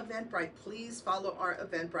on Eventbrite. Please follow our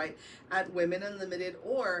Eventbrite at Women Unlimited,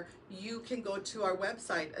 or you can go to our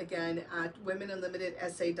website again at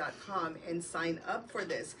womenunlimitedsa.com and sign up for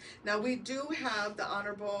this. Now, we do have the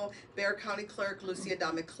Honorable Bexar County Clerk Lucia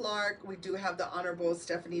Dahmed Clark. We do have the Honorable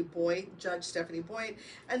Judge Stephanie Boyd.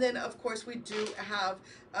 And then, of course, we do have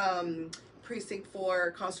Precinct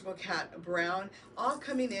 4 Constable Kat Brown, all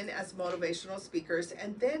coming in as motivational speakers.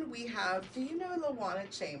 And then we have, do you know Lawana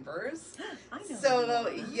Chambers? I know. So,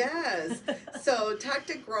 yes. So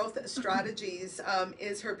Tactic Growth Strategies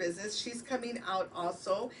is her business. She's coming out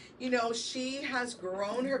also. You know, she has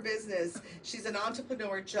grown her business. She's an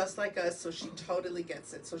entrepreneur just like us, so she totally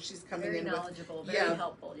gets it. So she's coming very in knowledgeable, very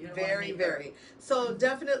helpful. You very. So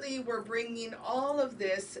definitely we're bringing all of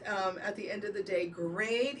this at the end of the day,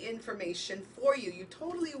 great information for you. You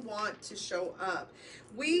totally want to show up.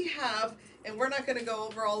 We have, and we're not going to go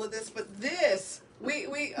over all of this, but this,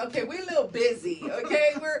 we're a little busy,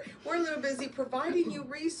 okay? We're a little busy providing you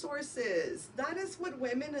resources. That is what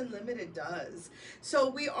Women Unlimited does. So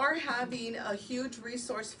we are having a huge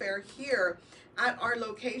resource fair here at our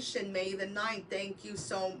location, May the 9th. Thank you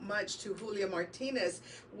so much to Julia Martinez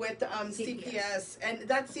with CPS. And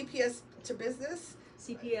that's CPS to business?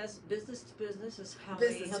 CPS, business to business, is how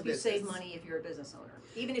they help you save money if you're a business owner.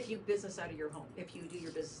 Even if you business out of your home, if you do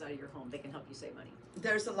your business out of your home, they can help you save money.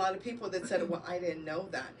 There's a lot of people that said, well, I didn't know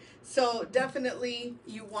that. So definitely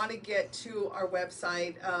you want to get to our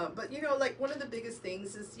website. But, you know, like one of the biggest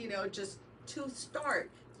things is, you know, just to start.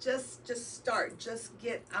 start, just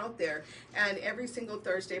get out there. And every single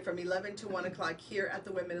Thursday from 11 to 1 o'clock here at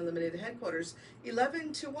the Women Unlimited headquarters,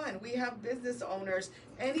 11 to 1, we have business owners,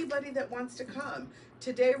 anybody that wants to come.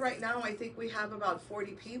 Today, right now, I think we have about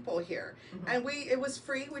 40 people here, and it was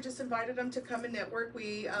free. We just invited them to come and network.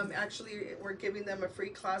 We actually we're giving them a free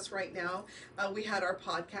class right now. We had our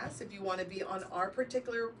podcast. If you want to be on our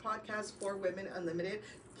particular podcast for Women Unlimited,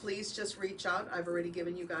 please just reach out. I've already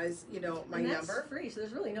given you guys, my and that's number. Free, so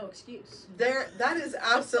there's really no excuse. That is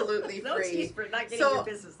absolutely no free. Excuse for not getting your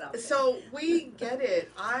business out there. So we get it.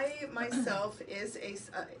 I myself is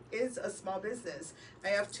a small business. I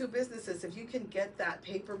have 2 businesses. If you can get that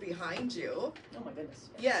paper behind you. Oh my goodness.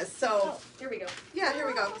 Yes. So here we go. Yeah, here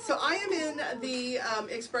we go. So I am in the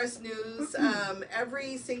Express News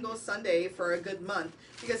every single Sunday for a good month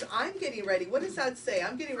because I'm getting ready. What does that say?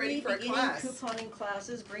 I'm getting ready for a class. Couponing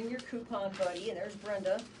classes. Bring your coupon buddy, and there's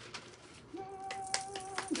Brenda.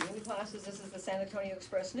 Beginning classes. This is the San Antonio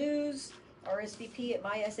Express News. RSVP at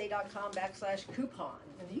mysa.com/coupon.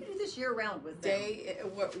 And you do this year round with them.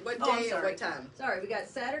 What Oh, day and what time? Sorry, we got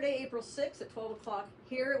Saturday, April 6th at 12 o'clock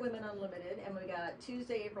here at Women Unlimited, and we got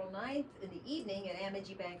Tuesday, April 9th in the evening at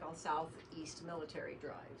Amagi Bank on Southeast Military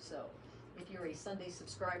Drive. So if you're a Sunday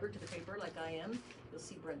subscriber to the paper like I am, you'll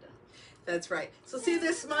see Brenda. That's right. So see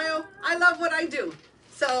this smile? I love what I do.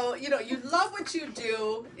 So, you love what you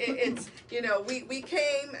do. It's, we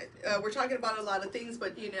came, we're talking about a lot of things, but,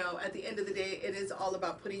 at the end of the day, it is all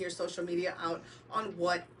about putting your social media out on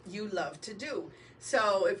what you love to do.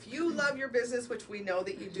 So if you love your business, which we know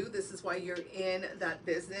that you do, this is why you're in that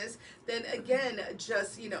business, then again,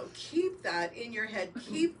 just, keep that in your head,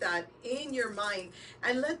 keep that in your mind,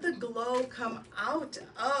 and let the glow come out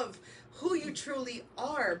of who you truly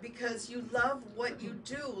are because you love what you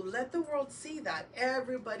do. Let the world see that.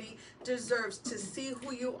 Everybody deserves to see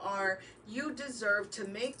who you are. You deserve to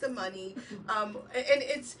make the money. And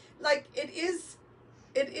it's like, it is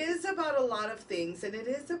about a lot of things, and it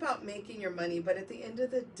is about making your money, but at the end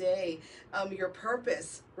of the day, your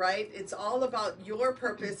purpose, right? It's all about your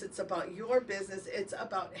purpose. It's about your business. It's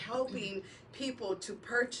about helping people to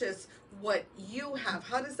purchase what you have.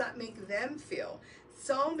 How does that make them feel?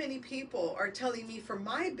 So many people are telling me for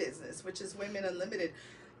my business, which is Women Unlimited,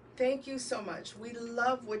 thank you so much. We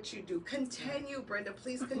love what you do. Continue, Brenda.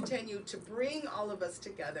 Please continue to bring all of us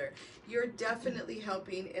together. You're definitely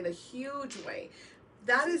helping in a huge way.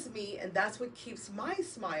 That is me, and that's what keeps my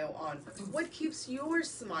smile on. What keeps your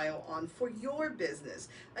smile on for your business?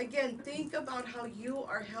 Again, think about how you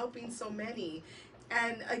are helping so many.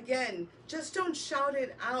 And again, just don't shout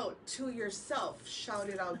it out to yourself. Shout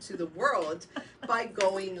it out to the world by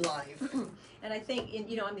going live. And I think,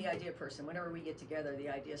 I'm the idea person. Whenever we get together, the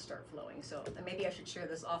ideas start flowing. So maybe I should share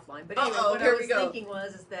this offline. But anyway, what I was thinking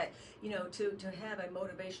is that, to have a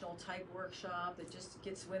motivational type workshop that just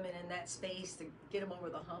gets women in that space to get them over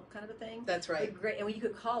the hump kind of a thing. That's right. Great. And you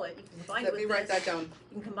could call it, you can combine it with this. Let me write that down.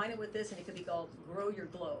 You can combine it with this, and it could be called Grow Your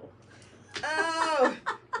Glow. Oh,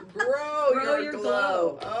 grow your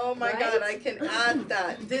glow. Oh my God, I can add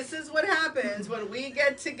that. This is what happens when we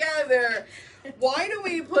get together. Why do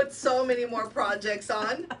we put so many more projects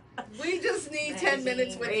on? We just need 10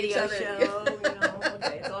 minutes with each other. Show,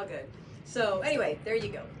 okay, it's all good. So anyway, there you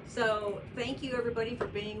go. So thank you everybody for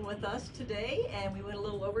being with us today, and we went a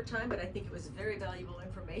little overtime, but I think it was very valuable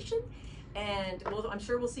information. And I'm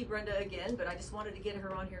sure we'll see Brenda again, but I just wanted to get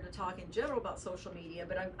her on here to talk in general about social media.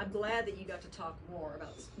 But I'm glad that you got to talk more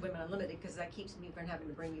about Women Unlimited, because that keeps me from having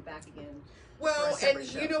to bring you back again. Well, and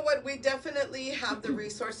you know what? We definitely have the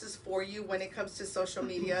resources for you when it comes to social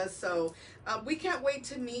media. So we can't wait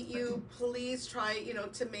to meet you. Please try,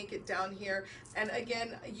 to make it down here. And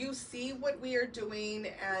again, you see what we are doing,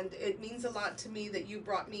 and it means a lot to me that you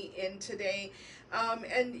brought me in today.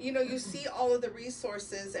 And you see all of the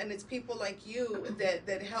resources, and it's people like you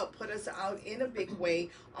that help put us out in a big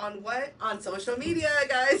way on social media,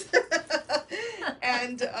 guys.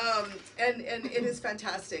 and it is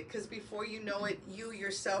fantastic, because before you know it, you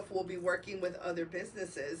yourself will be working with other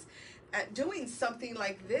businesses at doing something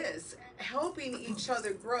like this, helping each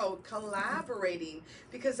other grow, collaborating,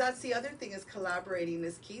 because that's the other thing, is collaborating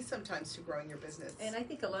is key sometimes to growing your business. And I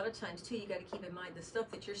think a lot of times too, you got to keep in mind the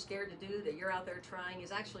stuff that you're scared to do, that you're out there trying,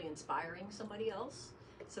 is actually inspiring somebody else.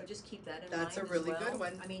 So just keep that in mind. That's a really good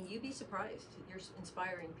one. I mean, you'd be surprised. You're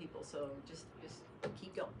inspiring people, so just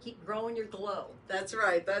keep going, keep growing your glow. That's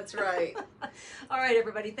right. That's right. All right,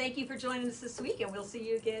 everybody. Thank you for joining us this week, and we'll see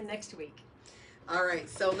you again next week. All right,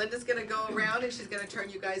 so Linda's going to go around and she's going to turn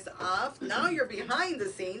you guys off. Now you're behind the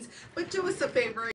scenes, but do us a favor.